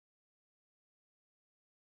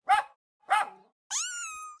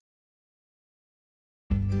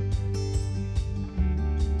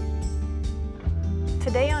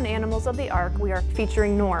Today on Animals of the Ark, we are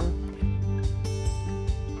featuring Norm.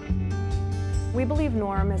 We believe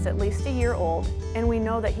Norm is at least a year old, and we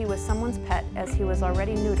know that he was someone's pet as he was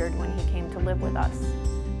already neutered when he came to live with us.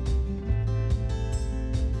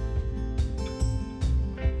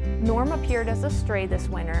 Norm appeared as a stray this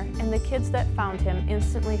winter, and the kids that found him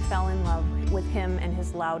instantly fell in love with him and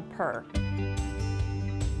his loud purr.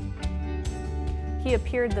 He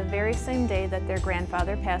appeared the very same day that their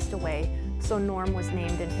grandfather passed away, so Norm was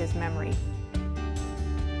named in his memory.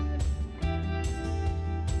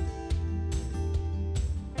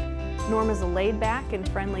 Norm is a laid-back and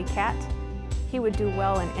friendly cat. He would do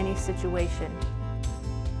well in any situation.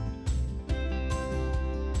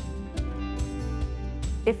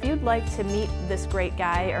 If you'd like to meet this great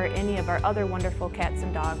guy or any of our other wonderful cats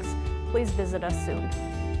and dogs, please visit us soon.